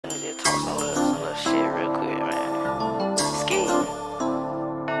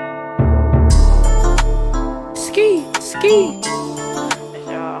Ski.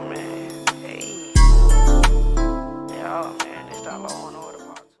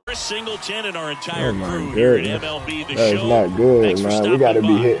 Singleton and our entire crew here at MLB The That's Show. not good, Thanks for man. stopping We got to be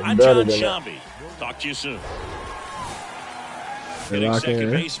by. hitting I'm better John than that. Shambi. Talk to you soon. They Hitting lock second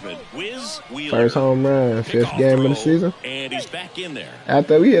in. baseman, Wiz Wheeler. First home run, fifth game of the season. And he's back in there.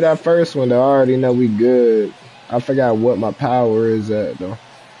 After we hit our first one, though, I already know we good. I forgot what my power is at, though.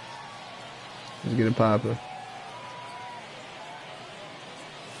 Let's get it popping.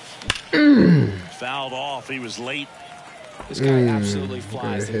 Fouled off. He was late. This guy absolutely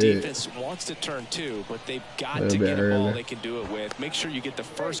flies. The defense wants to turn two, but they've got to get a ball they can do it with. Make sure you get the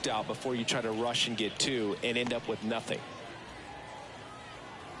first out before you try to rush and get two and end up with nothing.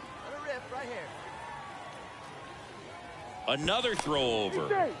 Another throw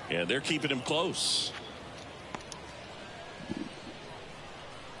over. And they're keeping him close.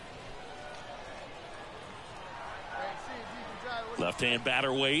 Left-hand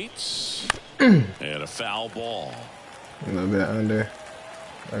batter waits. And a foul ball. A little bit under.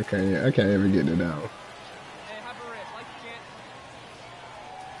 I can't ever get it down.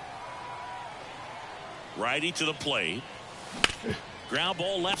 Righty to the plate. Ground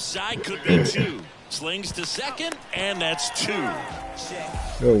ball left side, could be two. Slings to second, and that's two.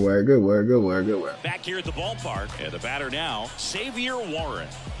 Good work, good work, good work, good work. Back here at the ballpark, and the batter now, Xavier Warren.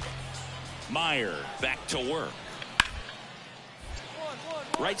 Meyer back to work.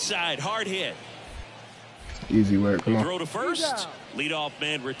 Right side, hard hit. Easy work, come on. Throw to first. Leadoff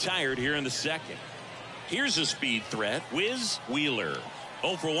man retired here in the second. Here's a speed threat, Wiz Wheeler.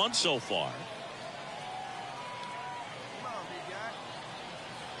 0 for 1 so far.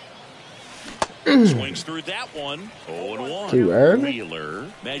 Swings through that one. 0-1. Too early? Wheeler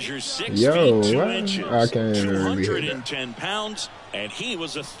measures 6 feet 2 inches. I can't really hit 210 pounds, and he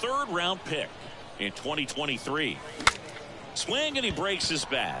was a third-round pick in 2023. Swing, and he breaks his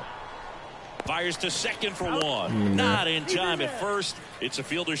bat. Fires to second for one. Not in time at first. It's a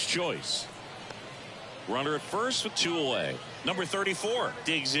fielder's choice. Runner at first with 2 away. Number 34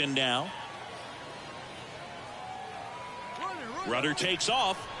 digs in now. Runner takes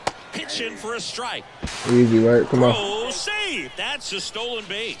off. Pitch in for a strike. Easy work, come on. Oh, save. That's a stolen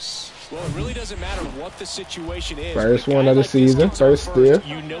base. Well, it really doesn't matter what the situation is. First one of the season, first steal.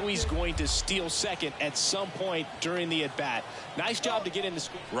 You know he's going to steal second at some point during the at-bat. Nice job to get in the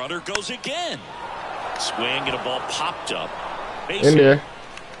score. Runner goes again. Swing, and a ball popped up. Base In there.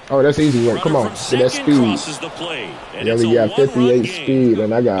 Oh, that's easy work. Come on. Get that speed. You only got 58 speed,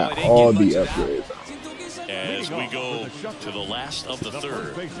 and I got all the upgrades. As we go to the last of the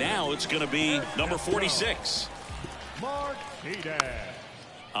third. Now it's going to be number 46.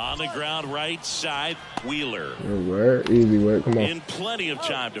 On the ground right side, Wheeler. Good work. Easy work. Come on. In plenty of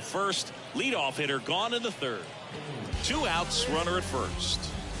time to first. Leadoff hitter gone in the third. 2 outs, runner at first.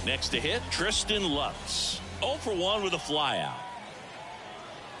 Next to hit, Tristan Lutz. 0 for 1 with a flyout.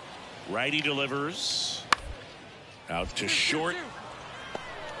 Righty delivers. Out to short.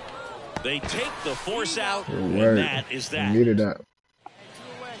 They take the force out, and that is that. Needed that.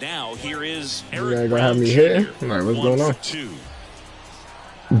 Now here is You Eric ain't Brown gonna have me Jr. hitting? Like, what's going on? 2.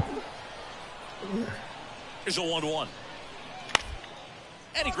 Here's a 1-1.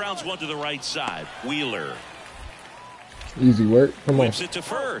 And he grounds one to the right side. Wheeler. Easy work. Come on. Whips it to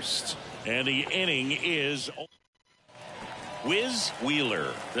first. And the inning is Wiz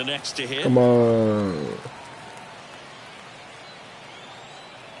Wheeler, the next to hit. Come on.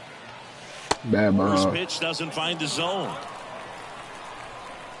 Bad ball. First pitch doesn't find the zone.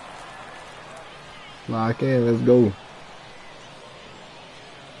 Lock in. Let's go.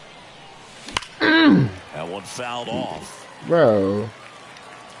 That one fouled off. Bro.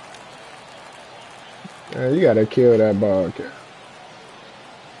 Man, you gotta kill that ball, kid.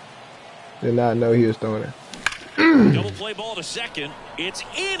 Did not know he was throwing it. Double play ball to second. It's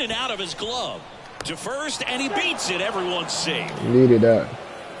in and out of his glove. To first, and he beats it. Everyone's safe. Needed that.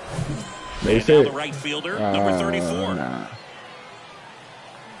 They And now the right fielder, number 34. Nah.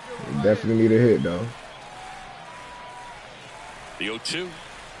 Definitely need a hit, though. The 0-2.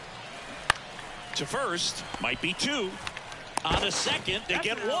 To first, might be 2. On to second, they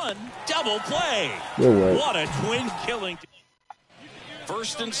get 1. Double play. Good work. What a twin killing.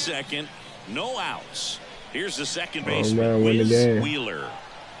 First and second, no outs. Here's the second baseman, win the game. Wheeler.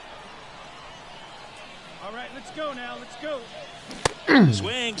 All right, let's go now. Let's go.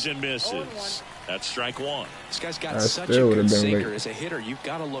 Swings and misses. That's strike 1. This guy's got That such a still good would've been sinker. late. As a hitter, you've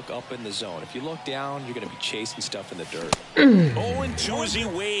got to look up in the zone. If you look down, you're going to be chasing stuff in the dirt. 0-2 as he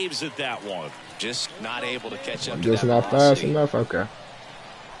waves at that one. Just not able to catch up to Just that not fast velocity. enough? Okay.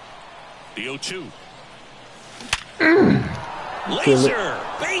 The 0-2. Laser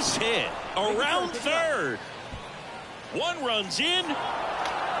base hit around third. One runs in.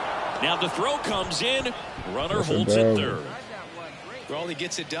 Now the throw comes in. Runner holds it third. Well, he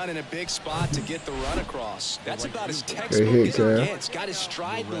gets it done in a big spot to get the run across. That's about as textbook as it gets. Got his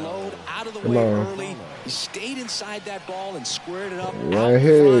stride and load out of the way early. He stayed inside that ball and squared it up out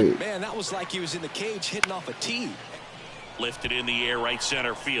front. Man, that was like he was in the cage hitting off a tee. Lifted in the air, right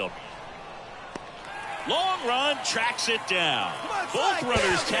center field. Long run, tracks it down. Both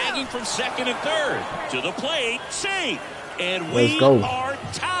runners tagging from second and third. To the plate, safe. And we are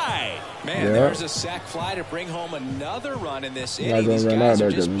tied. Man, there's a sac fly to bring home another run in this inning. These guys are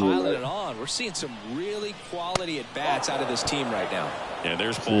just piling it on. We're seeing some really quality at-bats out of this team right now. And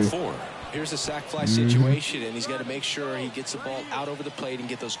there's ball 4. Here's a sac fly situation, and he's got to make sure he gets the ball out over the plate and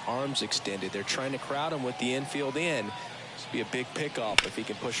get those arms extended. They're trying to crowd him with the infield in. This will be a big pickoff if he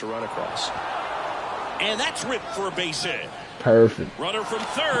can push a run across. And that's ripped for a base hit. Perfect. Runner from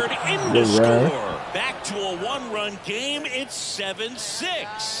third in to score. Back to a one-run game. It's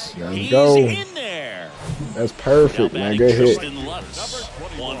 7-6. He's in there. That's perfect, man. Good hit. 1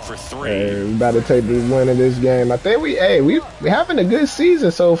 for 3. Hey, we about to take the win of this game. I think we having a good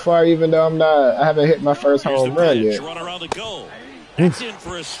season so far, even though I haven't hit my first home run yet. Runner on the goal. That's in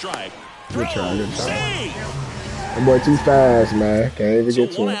for a strike. Good try, good try. That boy too fast, man. Can't even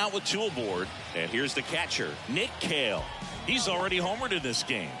get to him. One out with 2 aboard. And here's the catcher, Kealz. He's already homered in this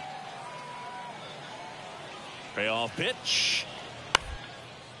game. Payoff pitch.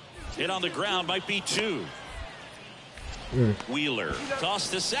 Hit on the ground, might be 2. Wheeler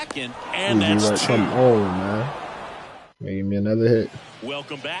tossed to second, and that's 2. Come on, man. Give me another hit.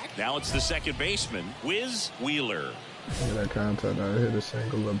 Welcome back. Now it's the second baseman, Wheeler. Get that contact out. Hit a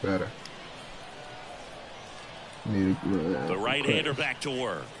single or better. The right-hander back to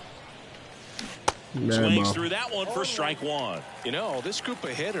work. Swings through that one for strike 1. You know, this group of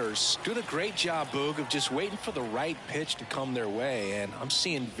hitters doing a great job, Boog, of just waiting for the right pitch to come their way, and I'm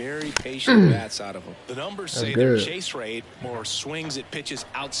seeing very patient bats out of them. The numbers say their chase rate, or swings at pitches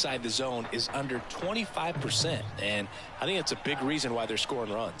outside the zone, is under 25%, and I think it's a big reason why they're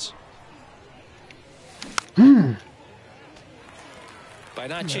scoring runs. By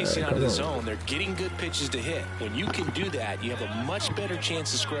not chasing out of the zone, they're getting good pitches to hit. When you can do that, you have a much better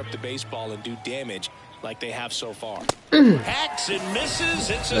chance to square up the baseball and do damage like they have so far. Hacks and misses.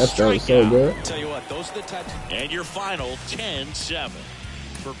 It's a strikeout. So good. Tell you what, those are the types. And your final 10-7.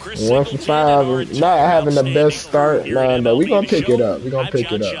 For Chris 1 for 5. Not having the best start, man, but we're going to pick it up. We're going to pick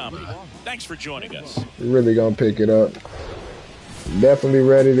it up. Thanks for joining us. We're really going to pick it up. Definitely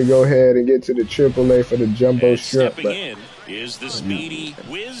ready to go ahead and get to the AAA for the jumbo shrimp. Stepping in is the speedy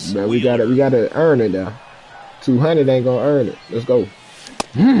Whiz. But we gotta earn it now. 200 ain't gonna earn it. Let's go.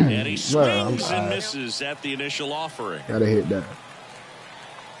 And he swings and misses at the initial offering. Gotta hit that.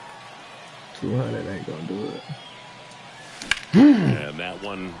 200 ain't gonna do it. And that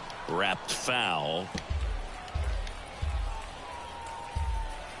one wrapped foul.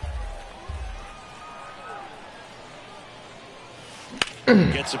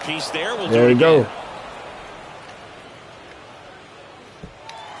 Gets a piece there. We'll there do it we go. again.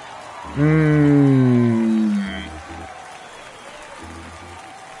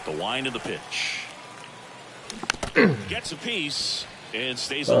 The wind of the pitch. Gets a piece and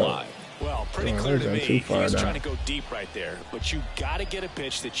stays alive. Well, pretty clear to me. He was trying to go deep right there, but you got to get a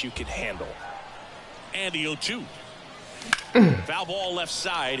pitch that you can handle. And the 0-2. Foul ball left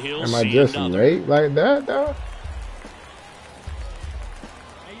side. He'll Am I see just another. late like that, though?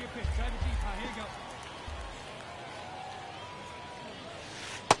 Hey, your pitch. Try the deep high. Here you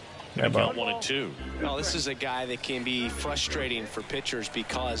go. Count 1-2. Well, this is a guy that can be frustrating for pitchers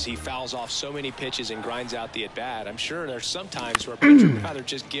because he fouls off so many pitches and grinds out the at-bat. I'm sure there's some times where a pitcher would rather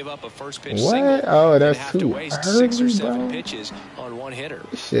just give up a first pitch single than have to waste 6 or 7 pitches on one hitter.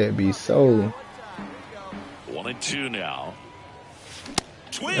 This shit be so... 1-2 now.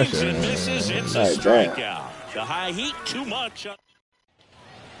 Swings and misses. It's a strikeout. The high heat, too much.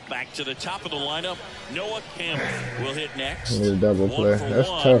 Back to the top of the lineup. Noah Campbell will hit next. Double play. That's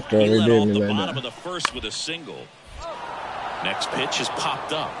tough, though. He They led did off me the like bottom that. of the first with a single. Next pitch is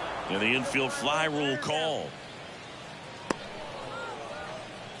popped up. And the infield fly rule called.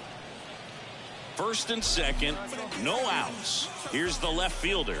 First and second, no outs. Here's the left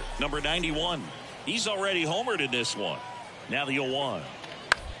fielder, number 91. He's already homered in this one. Now the 0-1.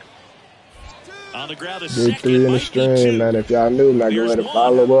 On the ground, Big 3 in the stream, man. If y'all new, man, go ahead and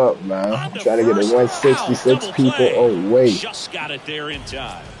follow up, man. I'm trying to get the 166 people away. Just got it there in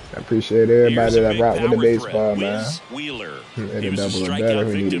time. I appreciate everybody that rock with the baseball, man. Wheeler. He He was a strikeout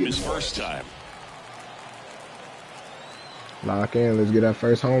victim his first time. Lock in. Let's get that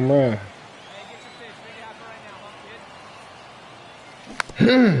first home run.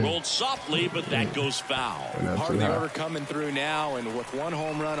 Rolled softly, but that goes foul. Part of the order coming through now, and with one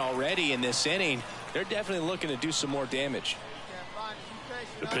home run already in this inning, they're definitely looking to do some more damage.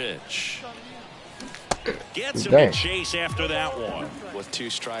 The pitch. Gets him to chase after that one. With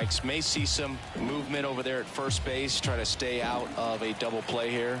 2 strikes, may see some movement over there at first base, try to stay out of a double play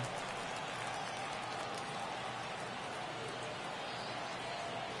here.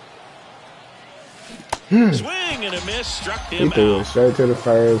 Swing and a miss, struck him out. He threw it straight to the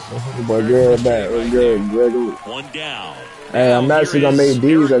first. But good back. It was good, Gregory. One down. Hey, I'm actually gonna make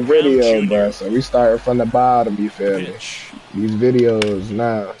these a video, bro. So we started from the bottom, you feel me? These videos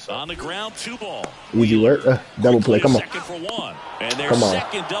now. So. On the ground, 2 ball. Easy work. Double play. Come on. Come on.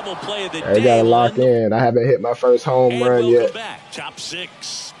 Second double play of the day. Gotta lock in. I haven't hit my first home run yet. Top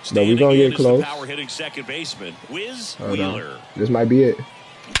 6. But we gonna get close. Power hitting second baseman, Wiz Wheeler. This might be it.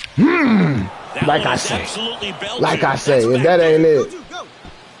 Like I say, if that ain't it.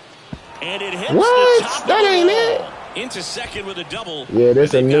 And it hits what? That ain't it. Into second with a double. Yeah,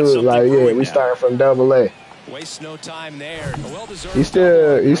 this a new, like, yeah, we starting from double A. Waste no time there. He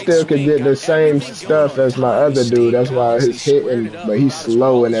still could get the same stuff as my other dude. That's why he's hitting, but he's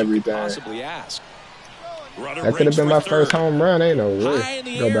slow and everything. That could have been my first home run. Ain't no way.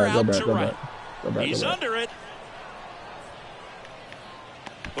 Go back. He's under it.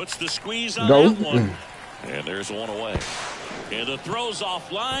 Puts the squeeze on that one. And there's one away. And the throw's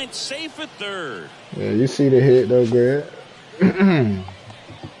offline, safe at third. Yeah, you see the hit though, Greg.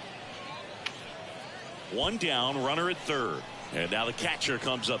 One down, runner at third. And now the catcher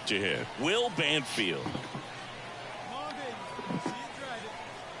comes up to hit. Will Banfield.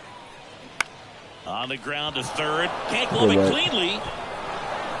 On the ground to third. Can't glove it cleanly.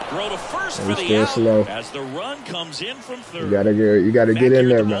 Throw to first for the out slow. As the run comes in from third. You gotta get in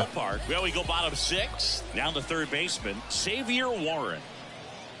there, man. Well, we go bottom 6. Down to third baseman, Xavier Warren.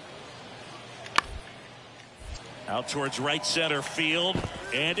 Out towards right center field,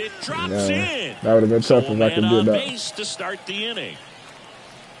 and it drops in. That would have been tough if I could do that. Base to start the inning.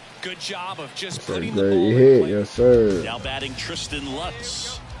 Good job of just That's putting a the ball hit, yes sir. Now batting Tristan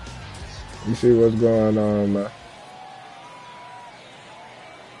Lutz. You see what's going on, man.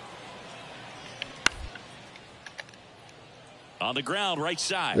 On the ground, right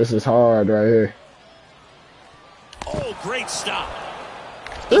side. This is hard right here. Oh, great stop.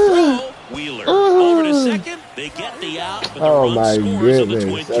 The throw, Wheeler. Over to second. They get the out, but the run my scores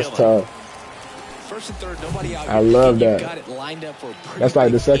goodness, that's tough. First and third, nobody out. I love that. Got it lined up for that's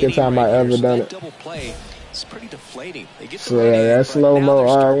like the second time I ever done it. Double play. It's pretty deflating. They get so yeah, that slow-mo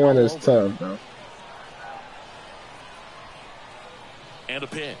R1 is tough, bro. And a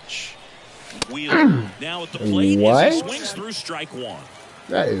pitch. Wheeler now at the plate as he swings through strike 1.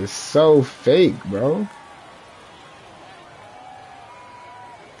 That is so fake, bro.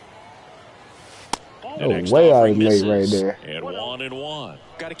 No way I was late right there. And 1-1.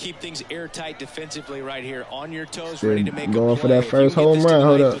 Got to keep things airtight defensively right here. On your toes, ready to make a play. Going for that first home run.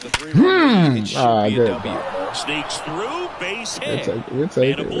 Hold up. Good. Sneaks through, base hit. We'll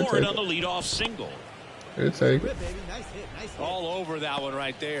take and it. a board on the leadoff single. We'll take it. All over that one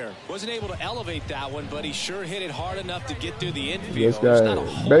right there. Wasn't able to elevate that one, but he sure hit it hard enough to get through the infield. This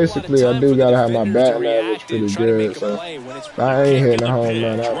guy, basically, I do gotta have my batting average pretty good. So I ain't hitting a home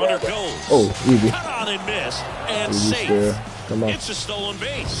run. Oh, easy. Cut on and miss, and easy safe. still. Come on. It's a stolen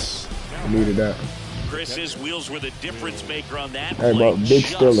base. Needed that. Chris's wheels were the difference maker on that. Hey, bro, big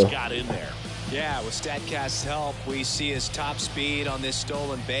stiller. Got in there. Yeah, with StatCast's help, we see his top speed on this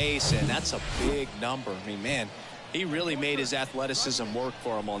stolen base, and that's a big number. I mean, man, he really made his athleticism work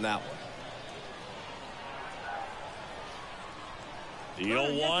for him on that one. The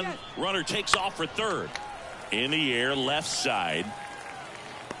 0-1, runner takes off for third. In the air, left side.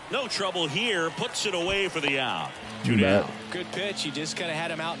 No trouble here, puts it away for the out. 2 down. Good pitch. He just kind of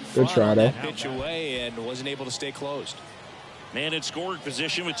had him out in front on that pitch away and wasn't able to stay closed. Man in scoring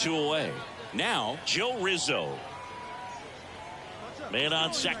position with 2 away. Now, Joe Rizzo. Man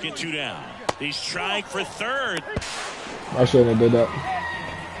on second, 2 down. He's trying for third. I shouldn't have did that.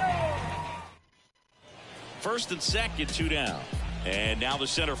 First and second, 2 down. And now the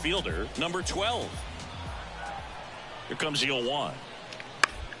center fielder, number 12. Here comes the 0-1.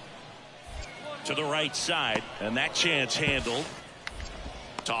 To the right side, and that chance handled.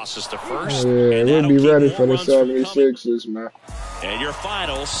 Tosses to first. Yeah, we'll be ready for the 76ers, man. And your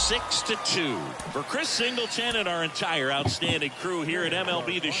final 6-2. For Chris Singleton and our entire outstanding crew here at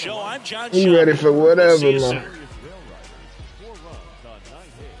MLB The Show, I'm John Shaw. You ready for whatever, man.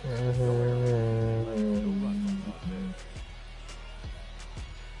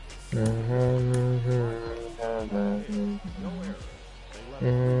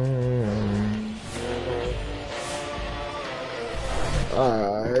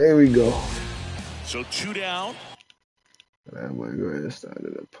 Alright, here we go. So 2 down. That boy go ahead and start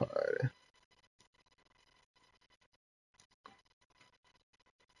the party.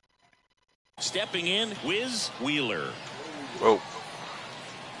 Stepping in, Wiz Wheeler. Whoa.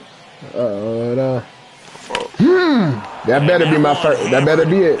 No. That better be my first. That better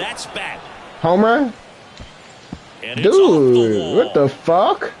be it. That's back. Home run? Dude, what the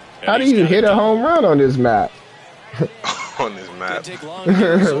fuck? How do you hit a home run on this map? On this map.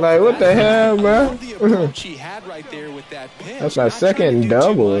 Like, what the hell, bro? That's my second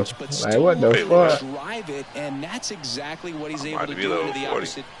double. Like, what the fuck? Drive it, and that's exactly what he's able to do to the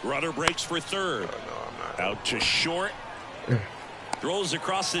opposite. Runner breaks for third. Out to short. Throws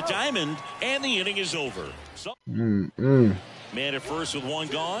across the diamond, and the inning is over. So, man at first with 1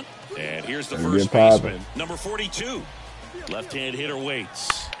 gone. And here's the first baseman, number 42. Left-hand hitter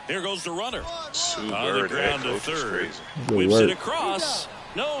waits. Here goes the runner. On the ground to third. Whips it across.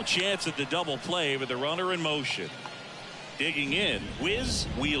 No chance at the double play with the runner in motion. Digging in, Wiz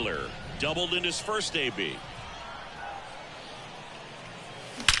Wheeler. Doubled in his first AB.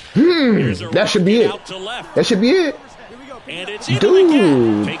 That should be it. That should be it. And it's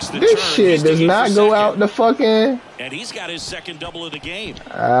dude, this shit does not go out the fucking. And he's got his second double of the game.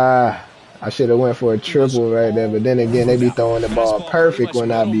 I should have went for a triple right there, but then again, they be throwing the ball perfect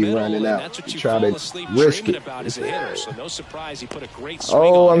when I be running out. Try to risk it.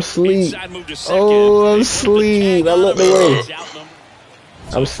 Oh, I'm asleep. Oh, I'm asleep. I looked away.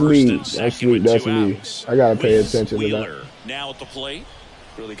 I'm asleep. That's me. I gotta pay attention to that. Now at the plate.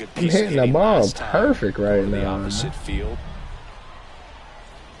 I'm hitting the ball perfect right now.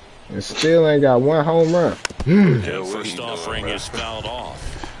 And still ain't got 1 home run. First offering is fouled off.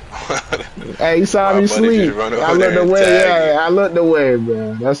 Hey, you saw me sleep. I looked away. Yeah, I looked away,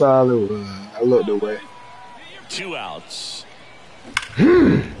 bro. That's all it was. I looked away. 2 outs.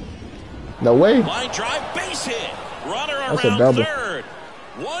 No way. Line drive, base hit. Runner That's around a double. third.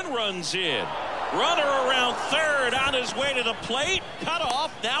 1 runs in. Runner around third on his way to the plate. Cut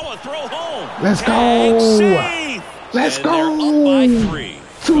off. Now a throw home. Let's go. Let's go.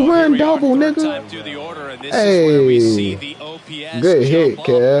 2-run double, nigga. Hey, good hit,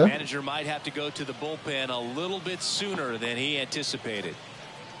 Kev. Manager might have to go to the bullpen a little bit sooner than he anticipated.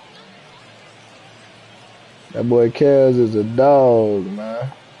 That boy Kealz is a dog,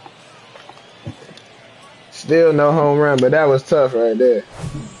 man. Still no home run, but that was tough right there.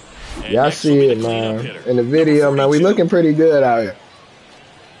 Y'all see it, man. In the video, man, we looking pretty good out here.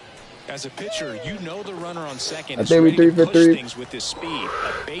 As a pitcher, you know the runner on second. I think we 3 for 3. With his speed.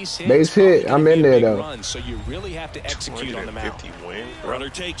 A base hit. I'm in there though. Run, so you really have to execute on the mound. Runner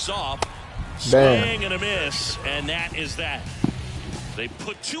takes off. Damn. Swing and a miss, and that is that. They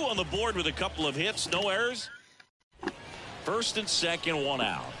put 2 on the board with a couple of hits, no errors. First and second, 1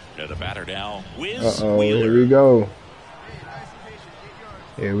 out. To the batter now, Wiz Wheeler. Here we go.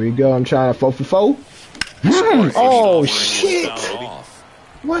 Here we go. I'm trying to 4 for 4. Oh shit!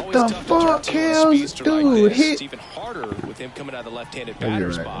 What the fuck, Kealz? Dude, hit. It's even harder with him coming out of the left-handed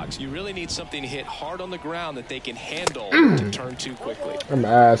batter's box. You really need something to hit hard on the ground that they can handle to turn too quickly. I'm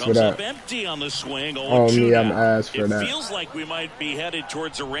ass for that. Empty on the swing. Oh, me, I'm ass for that. It feels like we might be headed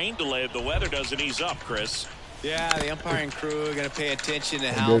towards a rain delay if the weather doesn't ease up, Chris. Yeah, the umpiring crew are going to pay attention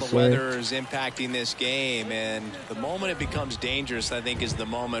to how the weather is impacting this game. And the moment it becomes dangerous, I think, is the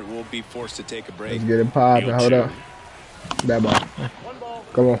moment we'll be forced to take a break. Let's get it popping. Hold up. That ball.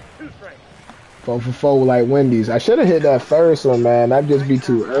 Come on. 4 for 4 like Wendy's. I should have hit that first one, man. That'd just be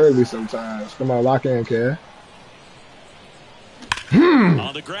too early sometimes. Come on, lock in, Kev.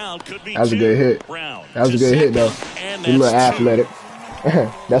 On the ground, could be that was a good hit. That was a good hit, though. He's a little athletic.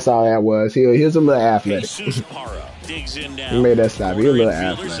 That's all that was. He was a little athletic. He made that stop. He was a little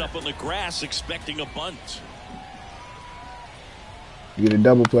athletic. Up on the grass, expecting a bunt. You get a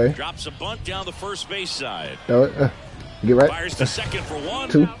double play. Drops a bunt down the first base side. Throw it. Get right. Fires to second for 1.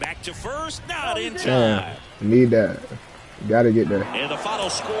 2. Back to first. Not in time. Need that. Gotta get there. And the final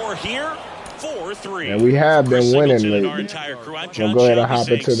score here, 4-3. And we have been winning lately. So go ahead and hop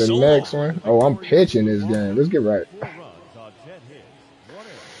into the next one. Oh, I'm pitching this game. Let's get right.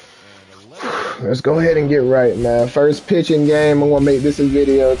 Let's go ahead and get right, man. First pitching game. I'm gonna make this a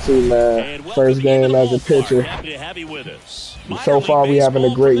video too, man. First game as a pitcher. So far, we having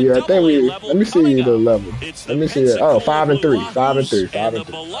a great year. I think we. Let me see the level. Let me see it. Oh, 5-3, 5-3,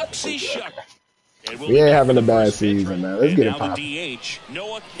 5-3. We ain't having a bad season, man. Let's get it popping.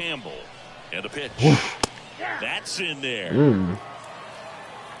 Noah Campbell and a pitch. That's in there.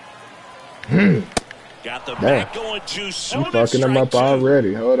 Got the back going too soon. I'm fucking them up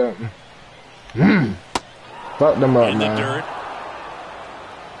already. Hold up. Fuck them up, man.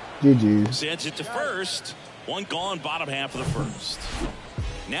 GG. Sends it to first. One gone, bottom half of the first.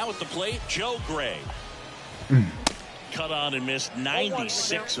 Now at the plate, Joe Gray. Cut on and missed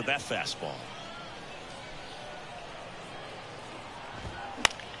 96 with that fastball.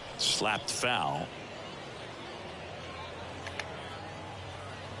 Slapped foul.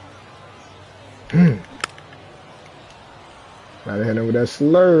 Gotta hit him with that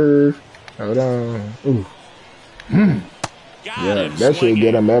slurve. Hold on. Ooh. Yeah, that should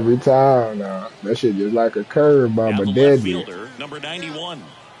get him every time. Nah, that shit just like a curveball, but deadly. Number 91.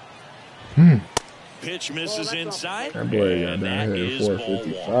 Pitch misses inside. That boy got down here at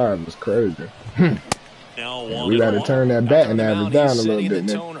 455. It's crazy. Now we got to turn that batting average down a little bit.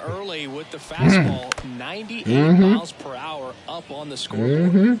 Tone early with the fastball, 98 miles per hour up on the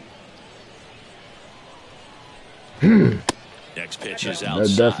scoreboard. Next pitch is outside.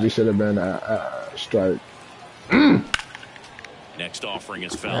 That definitely should have been a strike. Next offering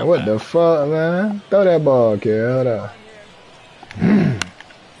is foul. Man, what the fuck, man? Throw that ball, kid. Hold up.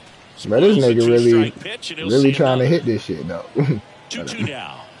 But this nigga really trying to hit this shit, though. 2-2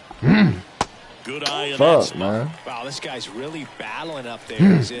 now. Good eye. Fuck, man. Wow, this guy's really battling up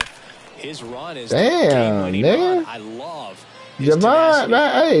there as if his run is damn, nigga. I love Javon,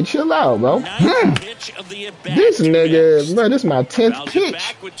 man, hey, chill out, bro. This nigga, bro, this is my 10th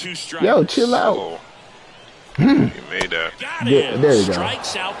pitch. Yo, chill out. You made that. There you go. Get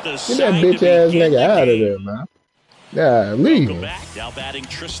that bitch ass nigga out of there, man. Yeah, leave him. Now batting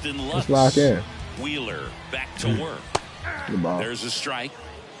Tristan Lutz. Let's lock in. Wheeler back to work. Good ball. There's a strike.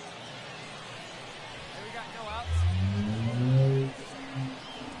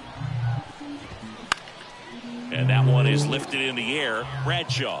 And that one is lifted in the air.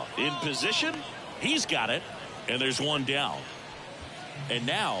 Bradshaw in position. He's got it. And there's one down. And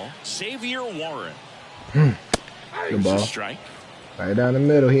now, Xavier Warren. Good ball. Strike. Right down the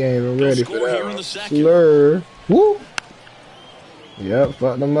middle. He ain't even ready for that. Slur. Woo. Yep,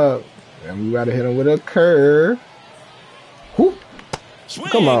 fucked him up. And we gotta hit him with a curve. Woo.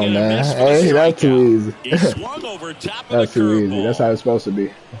 Come on, man. Hey, that's too easy. That's too easy. That's how it's supposed to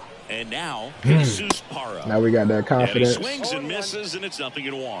be. And now, Jesus Parra. Now we got that confidence. And he swings and misses, and it's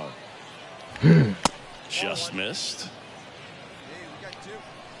 0-1. Just missed.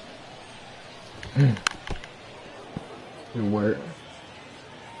 Good work.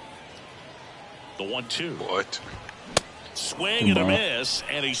 The 1-2. What? Swing and a miss,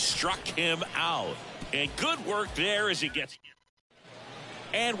 and he struck him out. And good work there as he gets.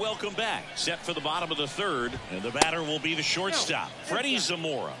 And welcome back. Set for the bottom of the third, and the batter will be the shortstop, Freddie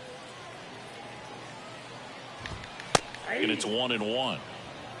Zamora. And it's 1-1.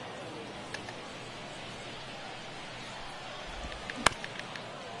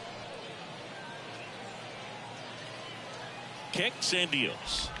 Kicks and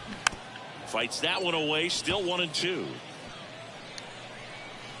deals. Fights that one away. Still 1-2.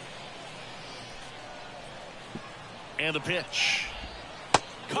 And the pitch.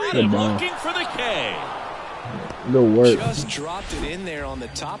 Caught him looking for the K. Good work. Just dropped it in there on the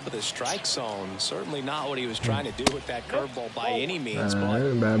top of the strike zone. Certainly not what he was trying to do with that curveball by any means.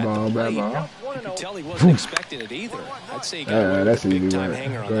 But bad ball, bad ball. You can tell he wasn't expecting it either. I'd say he got that's a easy big time work.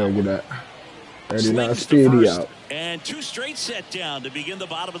 hanger on Go ahead, that get one. that. Ready now, speedy out. And two straight set down to begin the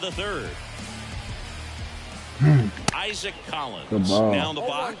bottom of the third. Isaac Collins down the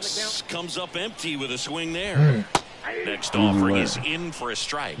box, comes up empty with a swing there. Next offering is in for a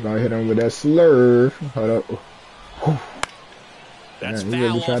strike. Gonna hit him with that slurve. Hold up. That's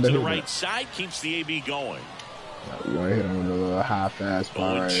foul off to the right side, keeps the AB going. Gonna hit him with a little high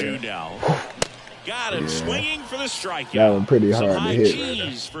fastball. 0-2 now. Got him swinging for the strikeout. That one pretty hard to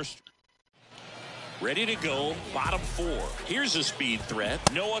hit. Right. Ready to go, bottom four. Here's a speed threat,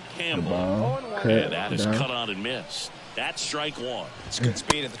 Noah Campbell. And that is cut on and missed. That's strike one. It's good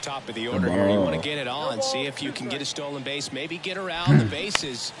speed at the top of the order here. You want to get it on, see if you can get a stolen base, maybe get around the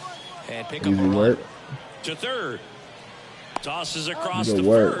bases and pick up a run. To third. Tosses across to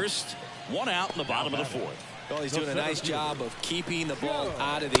first. One out in the bottom of the fourth. Well, he's doing a nice job of keeping the ball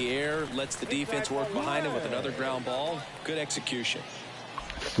out of the air. Lets the defense work behind him with another ground ball. Good execution.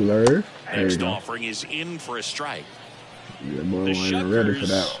 Slur. Next offering is in for a strike. Yeah, boy, the Shuckers ready for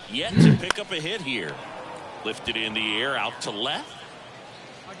that one. Yet to pick up a hit here. Lifted in the air out to left.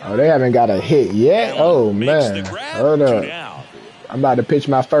 Oh, they haven't got a hit yet? Oh, man. Hold up. I'm about to pitch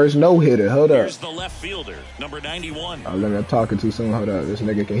my first no-hitter. Hold up. Here's the left fielder, number 91. Oh, let me, I'm talking too soon. Hold up. This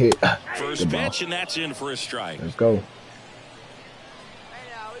nigga can hit. First pitch, and that's in for a strike. Let's go.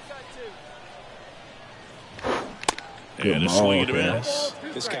 And a swing and a miss.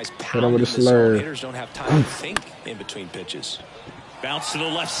 This guy's pounding the zone. Hitters don't have time to think in between pitches. Bounce to the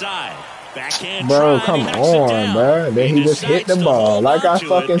left side. Backhand bro, try, come on, bro. Then he just hit the ball. Like I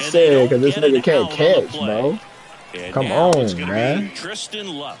fucking said, because this nigga can't catch, bro. Come on, man. Tristan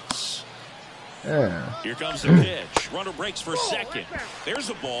Lutz. Yeah. Here comes the pitch. Runner breaks for second. There's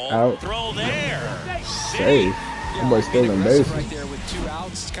a ball. Out. Throw there. Safe. Somebody's stealing bases. Right there with 2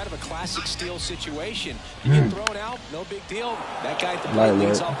 outs. It's kind of a classic steal situation. You get thrown out, no big deal. That guy at the plate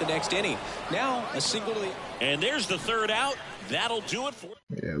leads off the next inning. Now, a single. And there's the 3rd out. That'll do it for.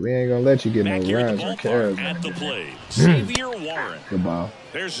 Yeah, we ain't gonna let you get no runs or carries. At the plate, Xavier Warren. Good ball.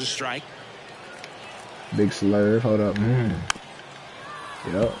 There's the strike. Big slurve. Hold up.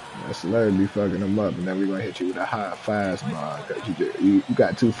 Yep, that slurve be fucking him up, and then we're gonna hit you with a high fastball because you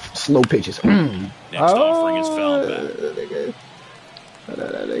got 2 slow pitches. Next offering is fouled back.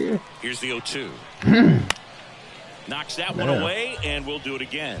 Here's the 0-2. Knocks that one away, and we'll do it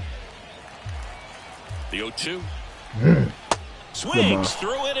again. The 0-2. Swings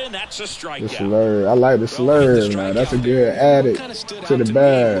through it, and that's a strikeout. I like the slurve, man. That's a good added to the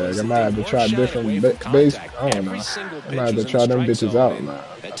bag. I might have to try different base. I don't know. I might have to try them bitches out, man.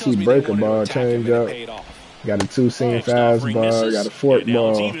 I see breaker ball, change up. Got a 2-seam fastball. Got a fork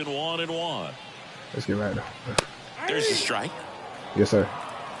ball. Let's get right now. There's the strike. Yes, sir.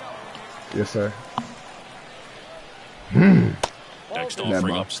 Yes, sir. Next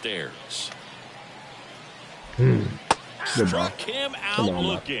offering upstairs. Struck him out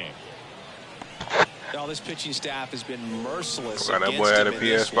looking. Now this pitching staff has been merciless. That boy had a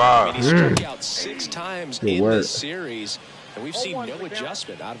PS5. I mean, he struck out 6 times in this series, and we've seen no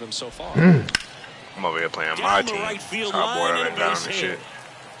adjustment out of him so far. I'm over here playing my team. Right field Top boy line that down and shit.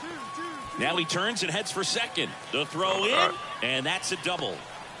 Now he turns and heads for second. The throw in, and that's a double.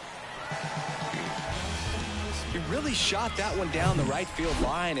 He really shot that one down the right field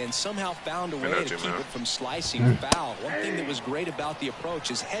line and somehow found a way to keep it from slicing foul. One thing that was great about the approach,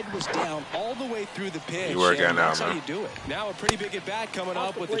 his head was down all the way through the pitch. And that's how you do it. Now a pretty big at bat coming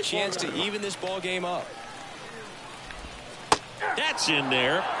up with a chance to even this ball game up. That's in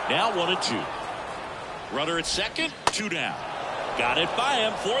there. Now 1-2. Runner at second, 2 down. Got it by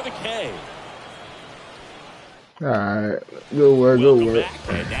him for the K. All right, good work, good work. Back.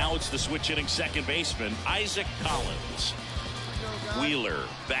 And now it's the switch hitting second baseman, Isaac Collins. Wheeler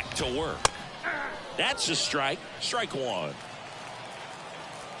back to work. That's a strike. Strike 1.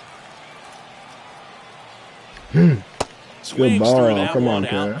 Good ball. Come on,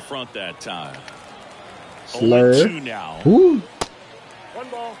 out front that time. Slur. 2 now. 1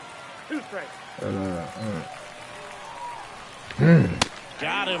 ball, 2 strikes.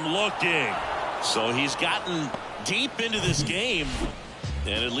 Got him looking. So he's gotten deep into this game,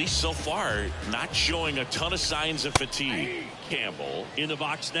 and at least so far, not showing a ton of signs of fatigue. Campbell in the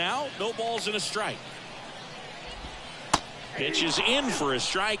box now. No balls and a strike. Pitch is in for a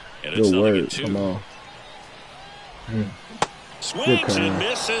strike, and it's 0-2. Come on. Swings and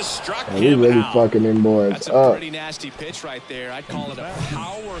misses. Struck him we really out. fucking them boys That's a up. pretty nasty pitch right there. I'd call it a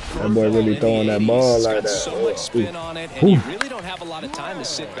power curveball. That boy really throwing that ball it's like got that. So much spin on it, and you really don't have a lot of time to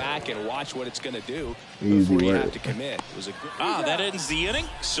sit back and watch what it's going to do before you have to commit. It was a good that ends the inning,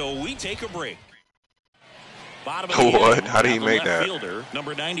 so we take a break. Bottom of What? Inning, How did he make that? Fielder,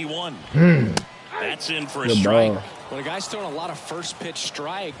 number 91. That's in for a strike. When a guy's throwing a lot of first pitch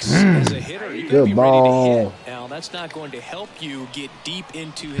strikes as a hitter, you got to be ball. ready to hit. Now, that's not going to help you get deep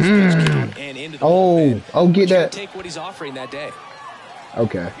into his pitch count and into the bullpen. Get that. Take what he's offering that day.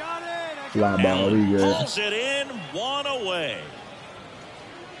 Okay. Fly ball, we good. Pulls it in, 1 away.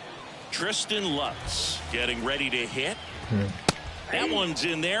 Tristan Lutz getting ready to hit. That one's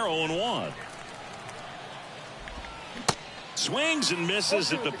in there, 0-1. Swings and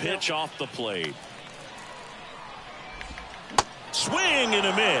misses at the pitch off the plate. Swing and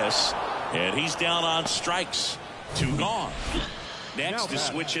a miss, and he's down on strikes. 2 gone. Next is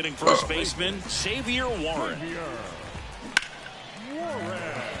switch hitting first baseman Xavier Warren.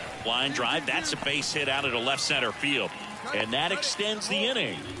 Line drive, that's a base hit out of the left center field, and that extends the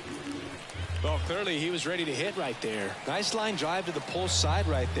inning. Well, clearly he was ready to hit right there. Nice line drive to the pull side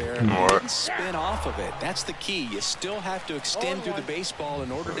right there. More. Spin off of it. That's the key. You still have to extend through the baseball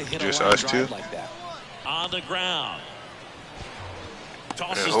in order to hit Just a line us drive two? like that. On the ground.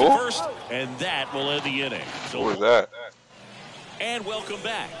 Tosses to first, and that will end the inning. What was that? And welcome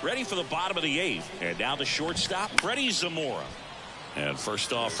back. Ready for the bottom of the 8th. And now the shortstop, Freddie Zamora. And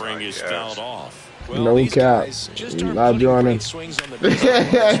first offering is fouled off. Well, no Kealz. Not joining.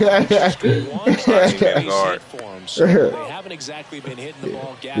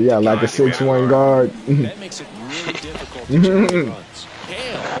 Yeah, like a 6'1" guard. That makes it really difficult to generate runs.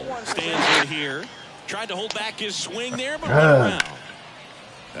 Kealz stands in here. Tried to hold back his swing there, but went around.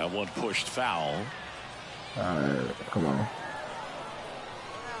 That one pushed foul. Alright, come on.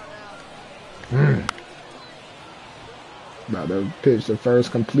 About to pitch the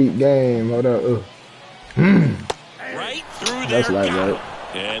first complete game. Hold up. Right through there. That's right.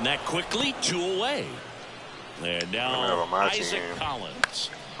 And that quickly 2 away. And now Isaac Collins.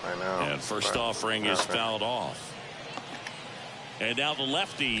 I know. And first offering is fouled off. And now the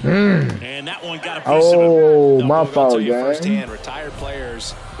lefty. And that one got a piece of it. Oh, my fault, guys. Firsthand, retired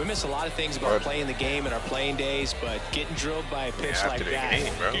players, we miss a lot of things about playing the game in our playing days, but getting drilled by a pitch like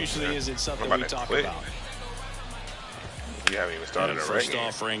that usually isn't something we talk about. You haven't even started the first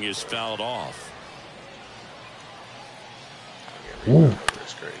offering is fouled off.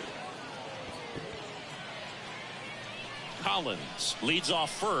 That's crazy. Collins leads off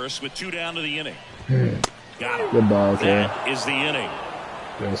first with 2 down to the inning. Got him. Good ball, that is the inning.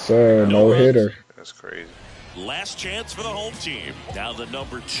 Yes, sir. No hitter. That's crazy. Last chance for the home team. Now the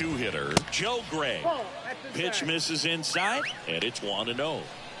number 2 hitter, Joe Gray. Pitch misses inside, and it's 1-0.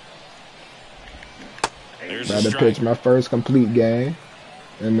 There's About to pitch my first complete game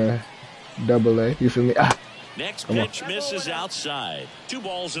in the AA. You feel me? Next pitch misses outside. 2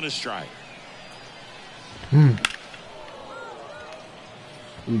 balls and a strike.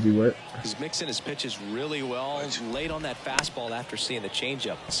 Easy work. He's mixing his pitches really well. Late on that fastball after seeing the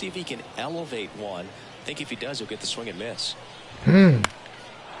changeup. Let's see if he can elevate one. I think if he does, he'll get the swing and miss.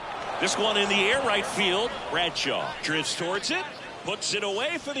 This one in the air, right field. Bradshaw drifts towards it, puts it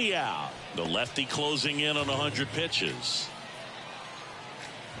away for the out. The lefty closing in on 100 pitches.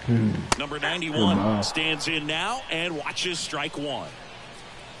 Number 91 stands in now and watches strike 1.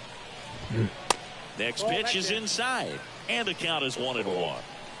 Next pitch is inside, and the count is 1-1.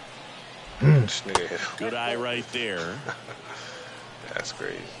 Good eye right there. That's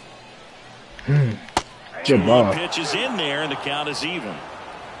crazy. Good ball. Pitch is in there, and the count is even.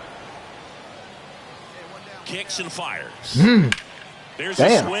 Kicks and fires. There's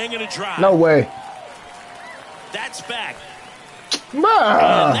a swing and a drive. No way. That's back. And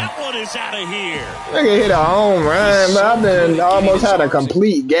that one is out of here. Nigga hit a home run, but I've been almost had a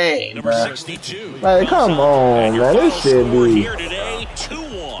complete game, Number bro. 62. Like, come on, man. This shit be. Today,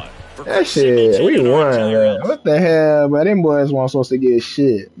 2-1. That shit, we won, man. What the hell, man? Them boys weren't supposed to get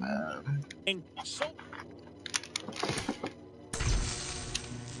shit, man.